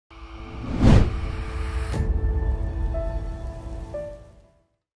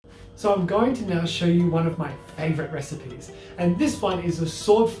So I'm going to now show you one of my favorite recipes. And this one is a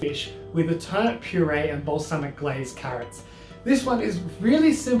swordfish with a turnip puree and balsamic glazed carrots. This one is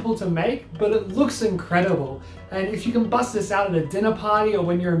really simple to make, but it looks incredible. And if you can bust this out at a dinner party or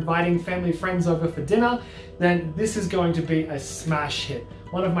when you're inviting family friends over for dinner, then this is going to be a smash hit.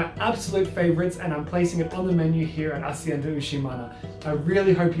 One of my absolute favorites, and I'm placing it on the menu here at Hacienda Ushimana. I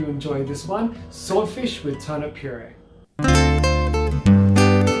really hope you enjoy this one, swordfish with turnip puree.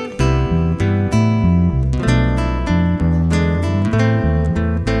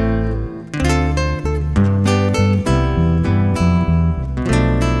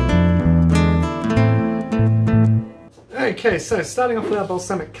 Okay, so starting off with our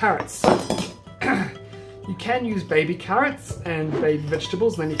balsamic carrots. You can use baby carrots and baby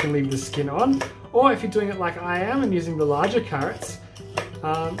vegetables, then you can leave the skin on. Or if you're doing it like I am and using the larger carrots,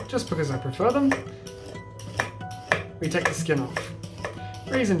 just because I prefer them, we take the skin off.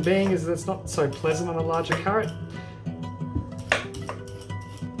 Reason being is that it's not so pleasant on a larger carrot.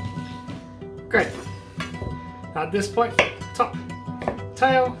 Great. At this point, top,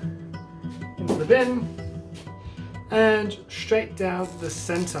 tail, into the bin, and straight down the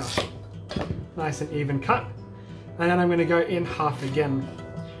center. Nice and even cut. And then I'm going to go in half again.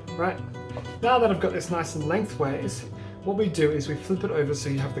 Right, now that I've got this nice and lengthways, what we do is we flip it over so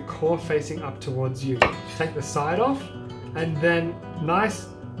you have the core facing up towards you. Take the side off, and then nice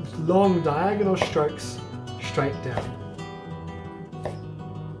long diagonal strokes straight down.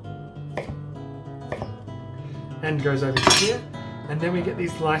 And goes over here, and then we get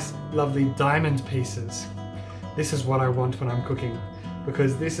these nice lovely diamond pieces. This is what I want when I'm cooking,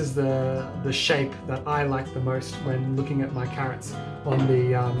 because this is the shape that I like the most when looking at my carrots on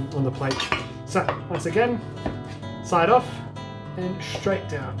the plate. So once again, side off and straight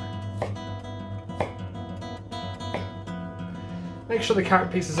down. Make sure the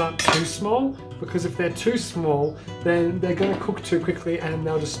carrot pieces aren't too small, because if they're too small, then they're going to cook too quickly and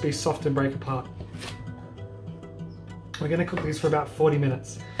they'll just be soft and break apart. We're going to cook these for about 40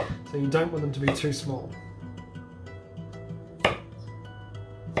 minutes, so you don't want them to be too small.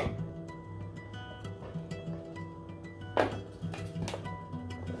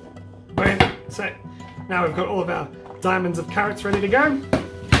 So now we've got all of our diamonds of carrots ready to go.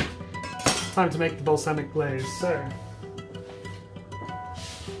 Time to make the balsamic glaze. So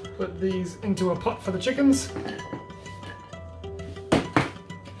put these into a pot for the chickens.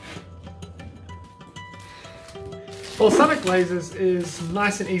 Balsamic glazes is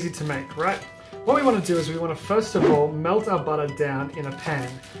nice and easy to make, right? What we want to do is we want to first of all melt our butter down in a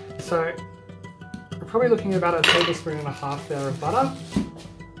pan. So we're probably looking at about a tablespoon and a half there of butter.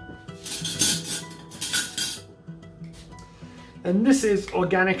 And this is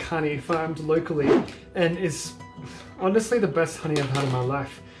organic honey farmed locally and is honestly the best honey I've had in my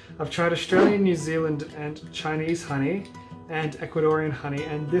life. I've tried Australian, New Zealand and Chinese honey and Ecuadorian honey,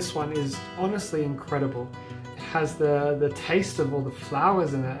 and this one is honestly incredible. It has the taste of all the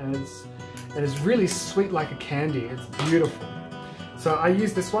flowers in it, and it's really sweet like a candy. It's beautiful. So I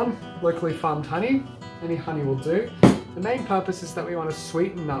use this one, locally farmed honey. Any honey will do. The main purpose is that we want to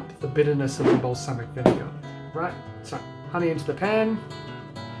sweeten up the bitterness of the balsamic vinegar, right? So honey into the pan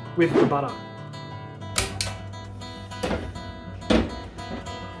with the butter.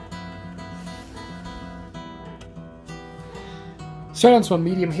 Straight onto a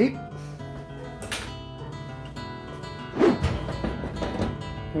medium heat.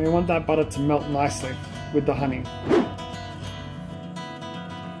 And we want that butter to melt nicely with the honey.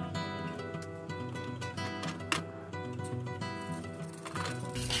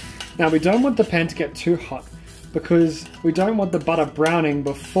 Now we don't want the pan to get too hot, because we don't want the butter browning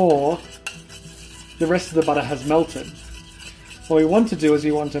before the rest of the butter has melted. What we want to do is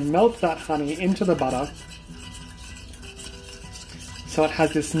we want to melt that honey into the butter so it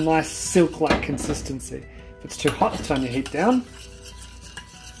has this nice silk-like consistency. If it's too hot, turn your heat down.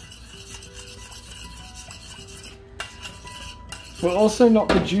 We're also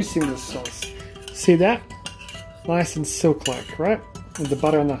not reducing this sauce. See that? Nice and silk-like, right? With the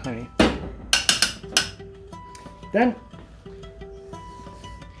butter and the honey. Then,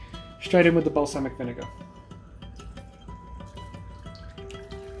 straight in with the balsamic vinegar.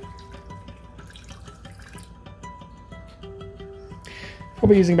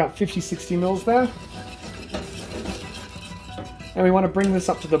 Probably using about 50-60 mils there. And we want to bring this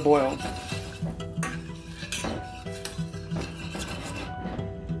up to the boil.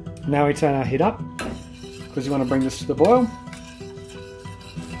 Now we turn our heat up, because you want to bring this to the boil.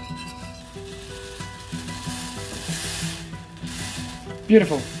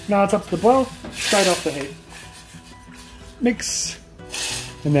 Beautiful. Now it's up to the boil, straight off the heat. Mix.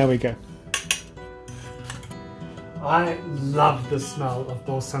 And there we go. I love the smell of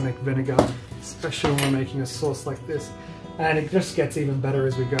balsamic vinegar, especially when we're making a sauce like this. And it just gets even better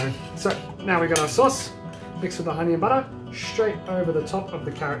as we go. So now we got our sauce, mixed with the honey and butter, straight over the top of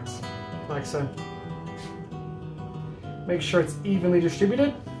the carrots, like so. Make sure it's evenly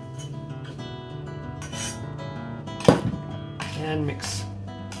distributed. And mix.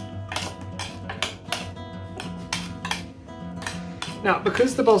 Now,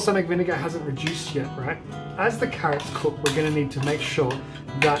 because the balsamic vinegar hasn't reduced yet, right? As the carrots cook, we're going to need to make sure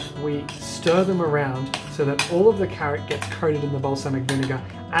that we stir them around so that all of the carrot gets coated in the balsamic vinegar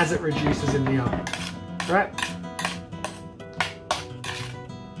as it reduces in the oven. Right?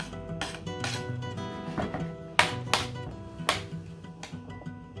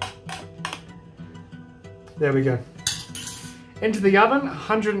 There we go. Into the oven,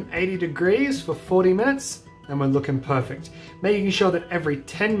 180 degrees for 40 minutes, and we're looking perfect. Making sure that every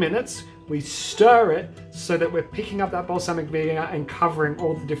 10 minutes we stir it so that we're picking up that balsamic vinegar and covering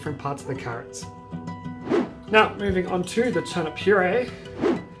all the different parts of the carrots. Now, moving on to the turnip puree.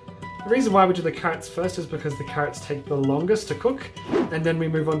 The reason why we do the carrots first is because the carrots take the longest to cook, and then we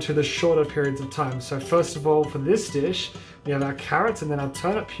move on to the shorter periods of time. So first of all, for this dish, we have our carrots and then our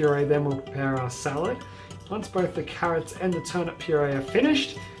turnip puree, then we'll prepare our salad. Once both the carrots and the turnip puree are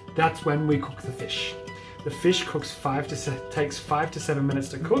finished, that's when we cook the fish. The fish takes 5 to 7 minutes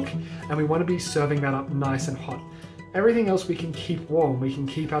to cook, and we want to be serving that up nice and hot. Everything else we can keep warm. We can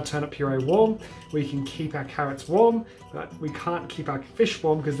keep our turnip puree warm, we can keep our carrots warm, but we can't keep our fish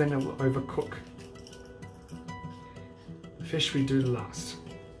warm because then it will overcook. The fish we do last.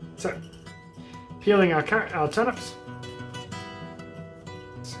 So, peeling our turnips.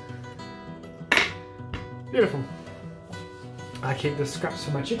 Beautiful. I keep the scraps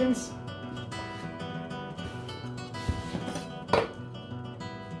for my chickens.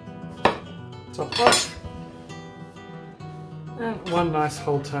 Top off. And one nice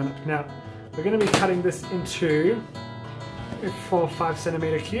whole turnip. Now, we're going to be cutting this into 4 or 5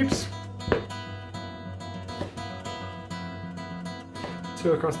 centimeter cubes.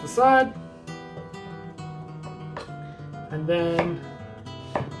 2 across the side. And then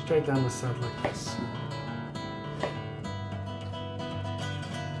straight down the side like this.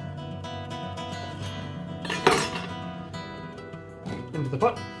 Into the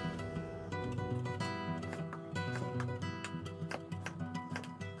pot.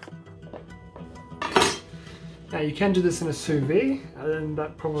 Now you can do this in a sous vide, and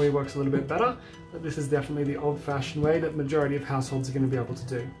that probably works a little bit better, but this is definitely the old-fashioned way that majority of households are going to be able to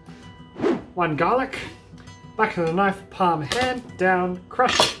do. 1 garlic, back of the knife, palm hand, down,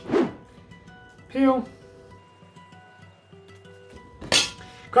 crush, peel.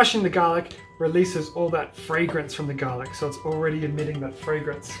 Crushing the garlic releases all that fragrance from the garlic, so it's already emitting that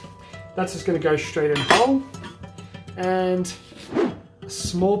fragrance. That's just going to go straight in whole. And a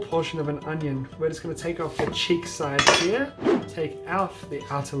small portion of an onion. We're just going to take off the cheek side here, take out the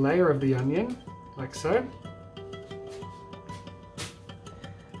outer layer of the onion, like so.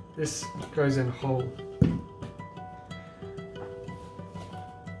 This goes in whole.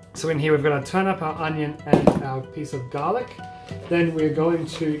 So in here we've got our turnip, our onion, and our piece of garlic. Then we're going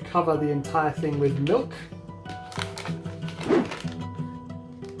to cover the entire thing with milk.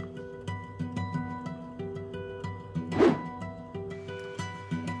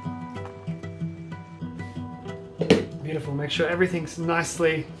 Beautiful, make sure everything's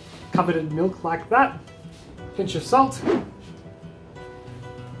nicely covered in milk like that. Pinch of salt.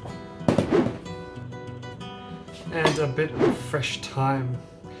 And a bit of fresh thyme.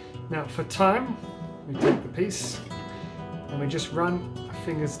 Now for thyme, we take the piece and we just run our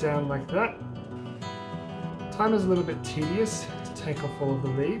fingers down like that. Thyme is a little bit tedious to take off all of the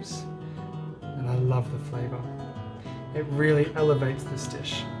leaves, and I love the flavour. It really elevates this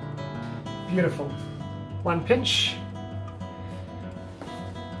dish. Beautiful. 1 pinch.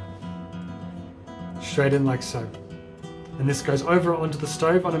 Straight in like so. And this goes over onto the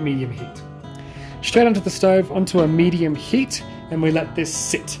stove on a medium heat. Straight onto the stove onto a medium heat, and we let this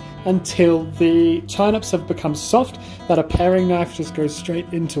sit until the turnips have become soft, that a paring knife just goes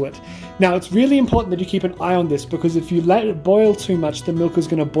straight into it. Now it's really important that you keep an eye on this, because if you let it boil too much, the milk is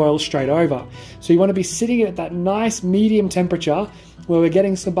going to boil straight over. So you want to be sitting at that nice medium temperature where we're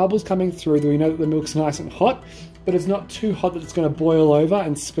getting some bubbles coming through, that we know that the milk's nice and hot, but it's not too hot that it's going to boil over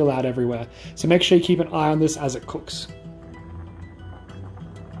and spill out everywhere. So make sure you keep an eye on this as it cooks.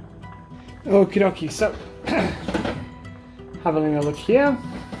 Okie dokie, so having a look here.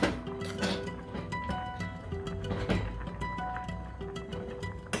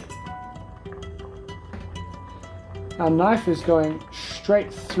 Our knife is going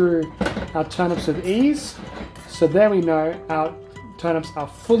straight through our turnips with ease. So there we know our turnips are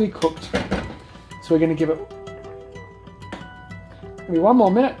fully cooked. So we're going to give it maybe 1 more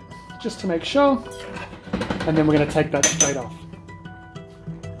minute just to make sure, and then we're going to take that straight off.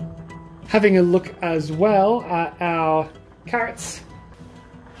 Having a look as well at our carrots.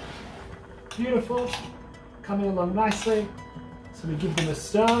 Beautiful, coming along nicely. So we give them a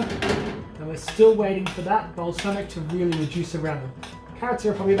stir, and we're still waiting for that balsamic to really reduce around them. Carrots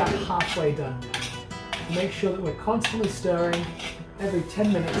are probably about halfway done now. So make sure that we're constantly stirring every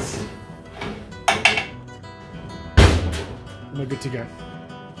 10 minutes. And we're good to go.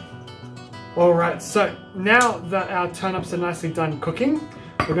 Alright, so now that our turnips are nicely done cooking,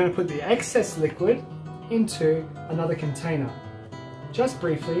 we're going to put the excess liquid into another container. Just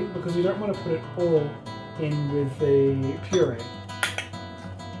briefly, because we don't want to put it all in with the puree.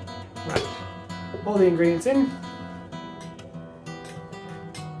 Right, all the ingredients in.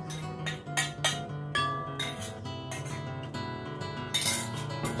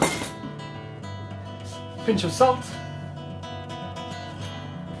 Pinch of salt.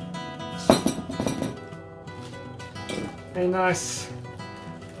 A nice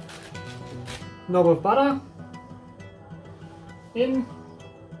knob of butter in,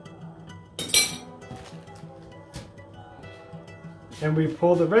 and we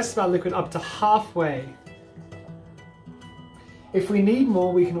pour the rest of our liquid up to halfway. If we need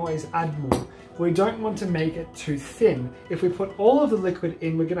more, we can always add more. We don't want to make it too thin. If we put all of the liquid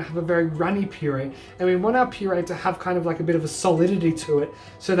in, we're going to have a very runny puree, and we want our puree to have kind of like a bit of a solidity to it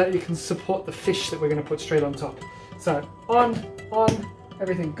so that it can support the fish that we're going to put straight on top. So on,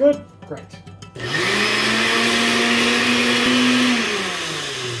 everything good, great.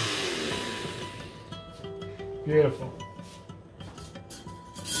 Beautiful.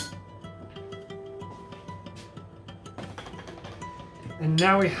 And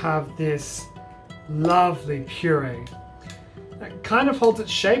now we have this lovely puree that kind of holds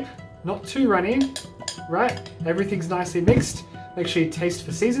its shape, not too runny, right? Everything's nicely mixed. Make sure you taste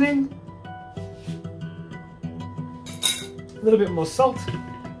for seasoning. A little bit more salt.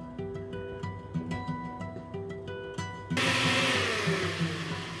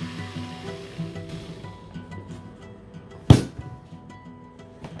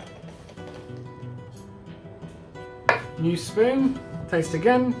 New spoon, taste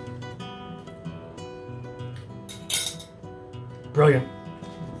again. Brilliant.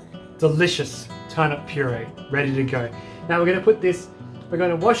 Delicious turnip puree, ready to go. Now we're going to put this, we're going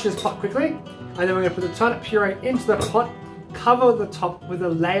to wash this pot quickly, and then we're going to put the turnip puree into the pot, cover the top with a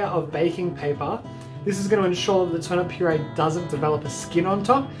layer of baking paper. This is going to ensure that the turnip puree doesn't develop a skin on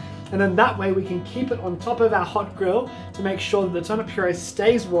top, and then that way we can keep it on top of our hot grill to make sure that the turnip puree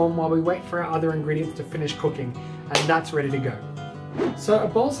stays warm while we wait for our other ingredients to finish cooking, and that's ready to go. So a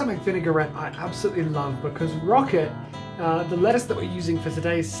balsamic vinaigrette I absolutely love because Rocket, the lettuce that we're using for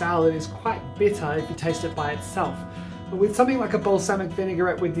today's salad, is quite bitter if you taste it by itself. But with something like a balsamic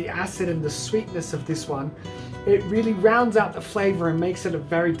vinaigrette, with the acid and the sweetness of this one, it really rounds out the flavor and makes it a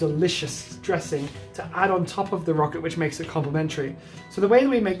very delicious dressing to add on top of the Rocket, which makes it complementary. So the way that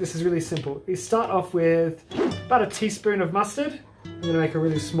we make this is really simple. We start off with about a teaspoon of mustard. I'm going to make a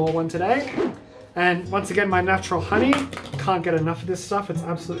really small one today. And once again, my natural honey. Can't get enough of this stuff, it's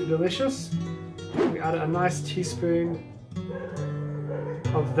absolutely delicious. We add a nice teaspoon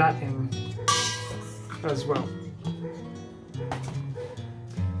of that in as well.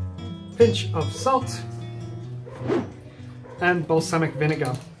 Pinch of salt and balsamic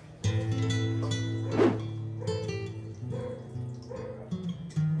vinegar.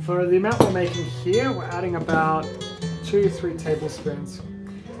 For the amount we're making here, we're adding about 2-3 tablespoons,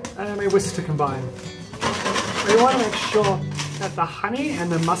 and we whisk to combine. We want to make sure that the honey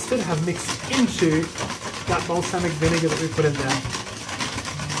and the mustard have mixed into that balsamic vinegar that we put in there.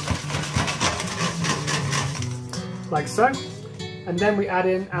 Like so. And then we add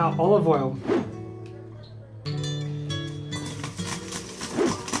in our olive oil.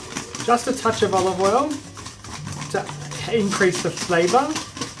 Just a touch of olive oil to increase the flavor.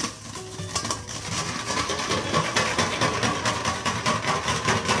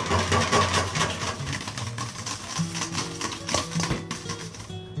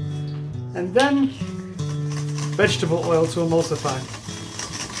 And then vegetable oil to emulsify.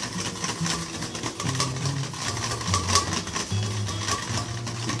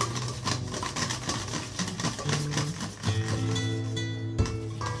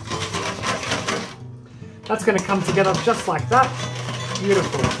 That's going to come together just like that.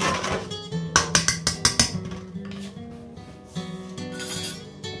 Beautiful.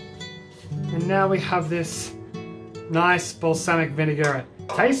 And now we have this nice balsamic vinegar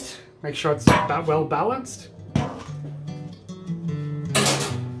taste. Make sure it's well balanced.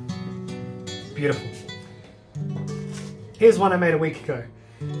 Beautiful. Here's one I made a week ago.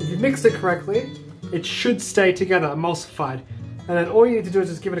 If you mixed it correctly, it should stay together, emulsified. And then all you need to do is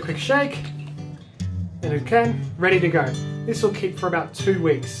just give it a quick shake, and again, ready to go. This will keep for about 2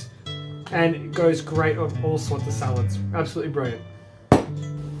 weeks, and it goes great on all sorts of salads. Absolutely brilliant.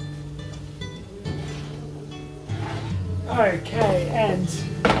 Okay, and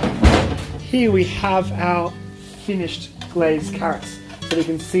here we have our finished glazed carrots. So you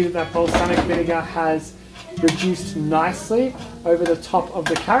can see that balsamic vinegar has reduced nicely over the top of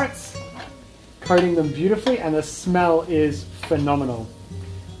the carrots, coating them beautifully, and the smell is phenomenal.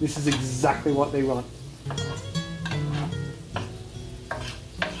 This is exactly what they want.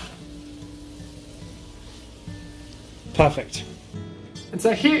 Perfect. And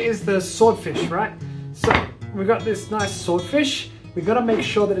so here is the swordfish, right? So we've got this nice swordfish. We've got to make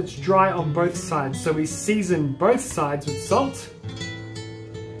sure that it's dry on both sides. So we season both sides with salt.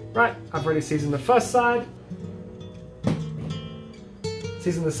 Right, I've already seasoned the first side.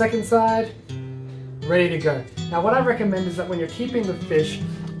 Season the second side. Ready to go. Now what I recommend is that when you're keeping the fish,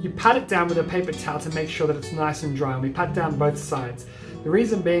 you pat it down with a paper towel to make sure that it's nice and dry, and we pat down both sides. The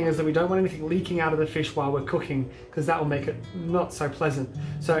reason being is that we don't want anything leaking out of the fish while we're cooking, because that will make it not so pleasant.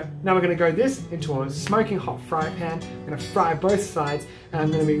 So now we're going to go this into a smoking hot fry pan. I'm going to fry both sides, and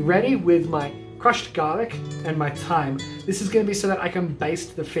I'm going to be ready with my crushed garlic and my thyme. This is going to be so that I can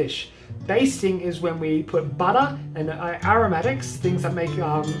baste the fish. Basting is when we put butter and aromatics, things that make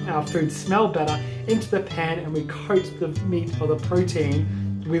our food smell better, into the pan, and we coat the meat or the protein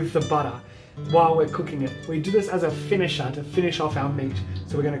with the butter while we're cooking it. We do this as a finisher to finish off our meat.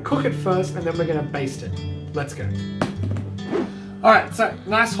 So we're going to cook it first, and then we're going to baste it. Let's go. Alright, so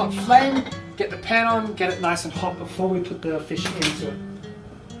nice hot flame. Get the pan on, get it nice and hot before we put the fish into it.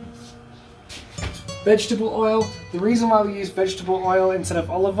 Vegetable oil. The reason why we use vegetable oil instead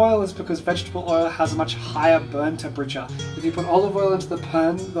of olive oil is because vegetable oil has a much higher burn temperature. If you put olive oil into the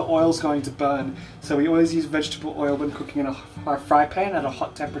pan, the oil's going to burn. So we always use vegetable oil when cooking in a fry pan at a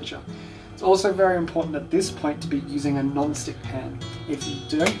hot temperature. It's also very important at this point to be using a non-stick pan. If you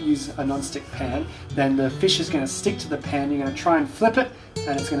don't use a non-stick pan, then the fish is going to stick to the pan. You're going to try and flip it,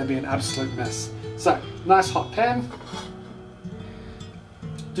 and it's going to be an absolute mess. So, nice hot pan.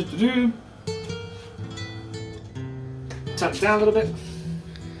 Turn it down a little bit.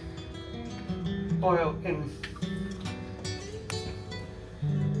 Oil in.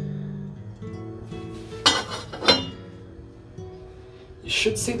 You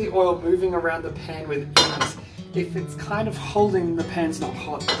should see the oil moving around the pan with ease. If it's kind of holding, the pan's not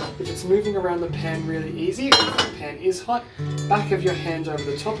hot. If it's moving around the pan really easy, if the pan is hot, back of your hand over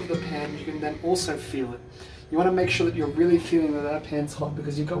the top of the pan, you can then also feel it. You want to make sure that you're really feeling that that pan's hot,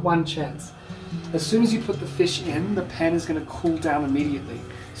 because you've got one chance. As soon as you put the fish in, the pan is going to cool down immediately.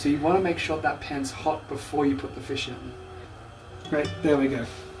 So you want to make sure that pan's hot before you put the fish in. Great, there we go.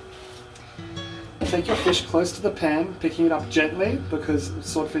 Take your fish close to the pan, picking it up gently because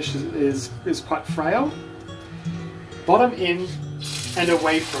swordfish is quite frail. Bottom in and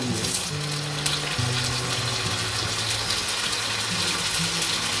away from you.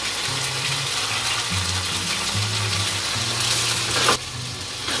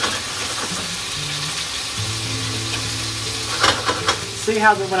 See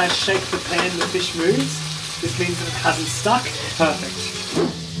how when I shake the pan, the fish moves? This means that it hasn't stuck. Perfect.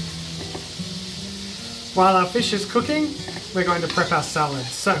 While our fish is cooking, we're going to prep our salad.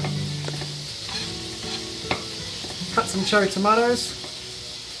 So, cut some cherry tomatoes.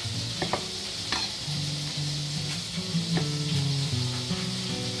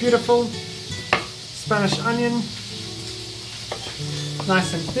 Beautiful. Spanish onion.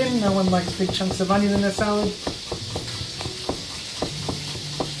 Nice and thin. No one likes big chunks of onion in their salad.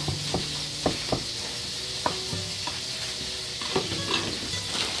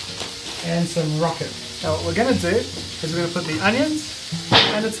 And some rocket. Now what we're going to do is we're going to put the onions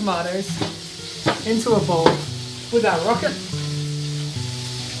and the tomatoes into a bowl with our rocket.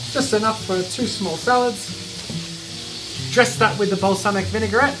 Just enough for 2 small salads. Dress that with the balsamic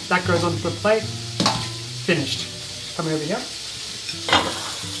vinaigrette. That goes onto the plate. Finished. Coming over here.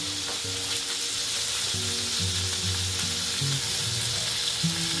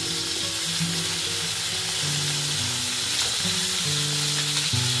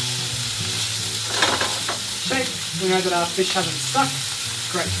 We know that our fish hasn't stuck.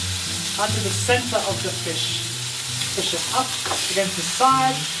 Great. Under the centre of the fish. Push it up against the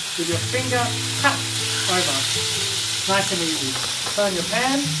side with your finger. Tap over. Nice and easy. Turn your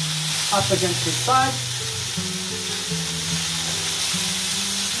pan up against the side.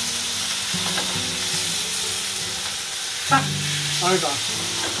 Over.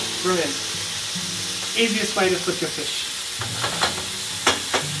 Brilliant. Easiest way to flip your fish.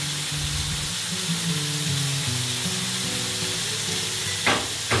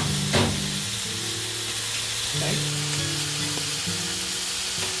 Okay.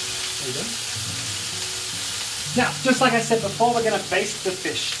 There you go. Now, just like I said before, we're going to baste the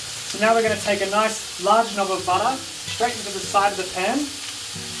fish. So now we're going to take a nice large knob of butter straight into the side of the pan.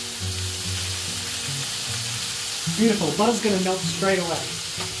 Beautiful, butter's going to melt straight away.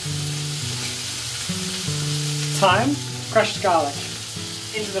 Thyme, crushed garlic,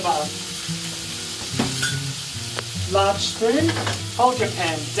 into the butter. Large spoon, hold your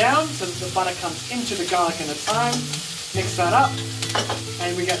pan down so that the butter comes into the garlic and the thyme. Mix that up,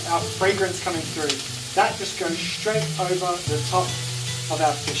 and we get our fragrance coming through. That just goes straight over the top of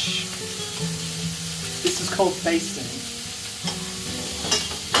our fish. This is called basting.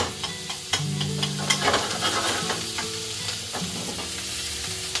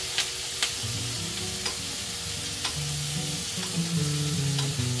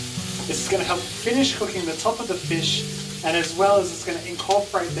 This is going to help finish cooking the top of the fish, and as well as it's going to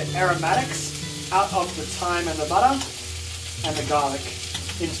incorporate the aromatics out of the thyme and the butter and the garlic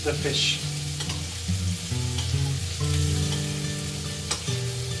into the fish.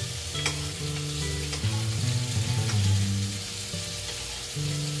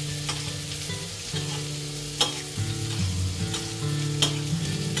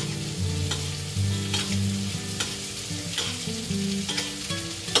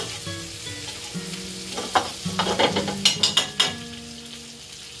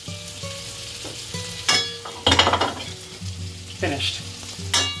 Finished.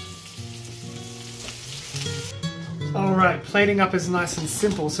 Alright, plating up is nice and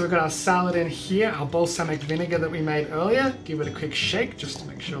simple. So we've got our salad in here, our balsamic vinegar that we made earlier. Give it a quick shake just to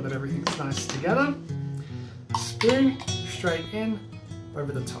make sure that everything's nice together. Spoon straight in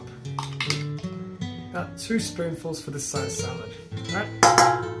over the top. About 2 spoonfuls for this size salad. Alright.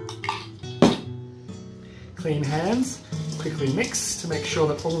 Clean hands, quickly mix to make sure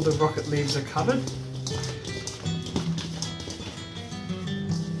that all of the rocket leaves are covered.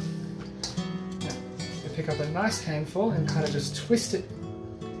 Pick up a nice handful and kind of just twist it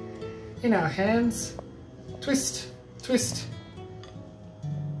in our hands. Twist, twist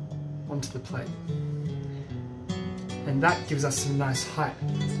onto the plate. And that gives us some nice height.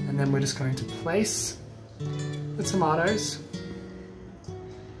 And then we're just going to place the tomatoes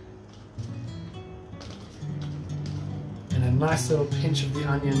and a nice little pinch of the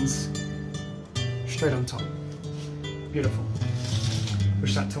onions straight on top. Beautiful.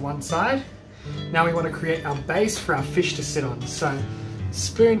 Push that to one side. Now we want to create our base for our fish to sit on. So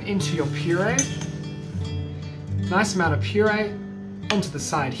spoon into your puree. Nice amount of puree onto the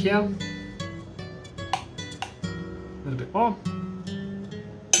side here. A little bit more.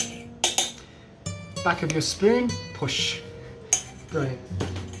 Back of your spoon, push. Brilliant.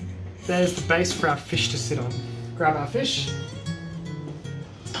 There's the base for our fish to sit on. Grab our fish.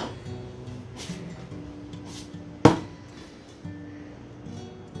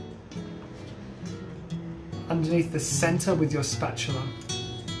 Underneath the center with your spatula.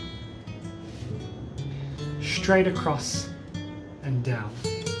 Straight across and down.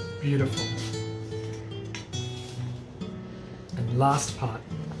 Beautiful. And last part,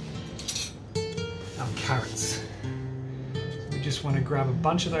 our carrots. We just want to grab a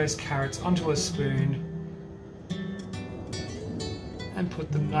bunch of those carrots onto a spoon and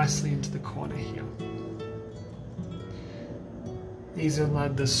put them nicely into the corner here. These are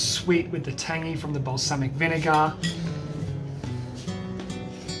like the sweet with the tangy from the balsamic vinegar.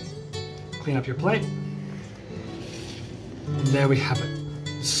 Clean up your plate. And there we have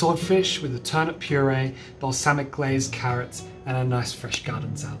it. Swordfish with the turnip puree, balsamic glazed carrots, and a nice fresh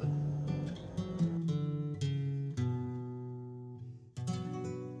garden salad.